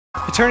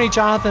Attorney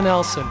Jonathan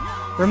Elson,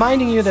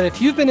 reminding you that if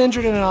you've been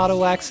injured in an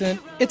auto accident,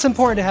 it's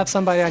important to have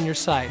somebody on your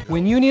side.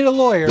 When you need a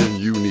lawyer,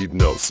 then you need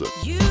Nelson.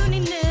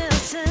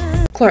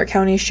 Clark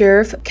County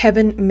Sheriff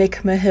Kevin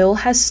McMahill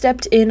has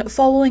stepped in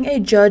following a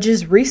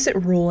judge's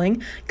recent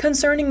ruling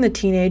concerning the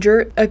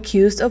teenager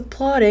accused of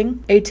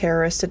plotting a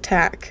terrorist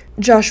attack.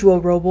 Joshua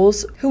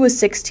Robles, who was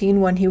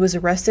 16 when he was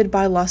arrested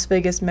by Las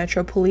Vegas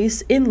Metro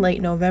Police in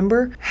late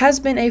November, has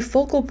been a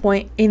focal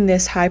point in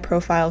this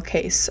high-profile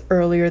case.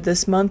 Earlier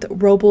this month,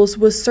 Robles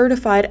was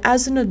certified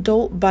as an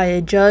adult by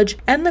a judge,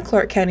 and the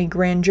Clark County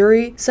grand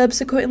jury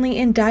subsequently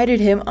indicted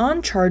him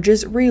on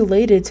charges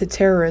related to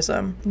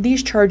terrorism.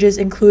 These charges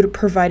include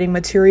providing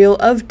material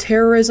of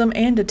terrorism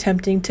and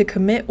attempting to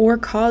commit or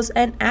cause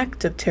an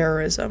act of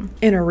terrorism.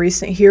 In a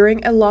recent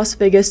hearing, a Las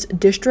Vegas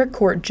District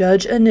Court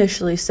judge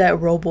initially set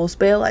Robles'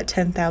 bail at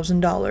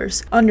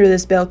 $10,000. Under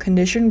this bail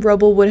condition,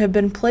 Robles would have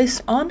been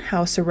placed on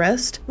house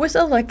arrest with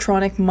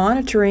electronic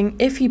monitoring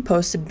if he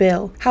posted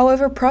bail.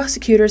 However,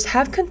 prosecutors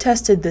have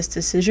contested this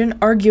decision,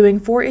 arguing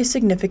for a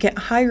significant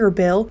higher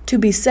bail to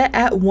be set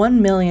at $1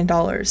 million.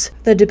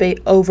 The debate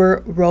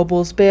over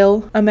Robles'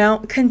 bail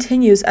amount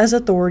continues as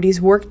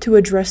authorities work to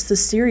address the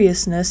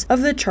seriousness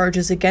of the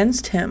charges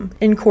against him.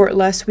 In court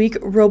last week,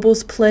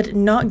 Robles pled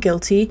not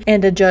guilty,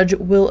 and a judge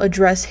will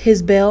address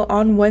his bail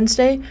on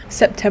Wednesday,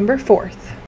 September 4th.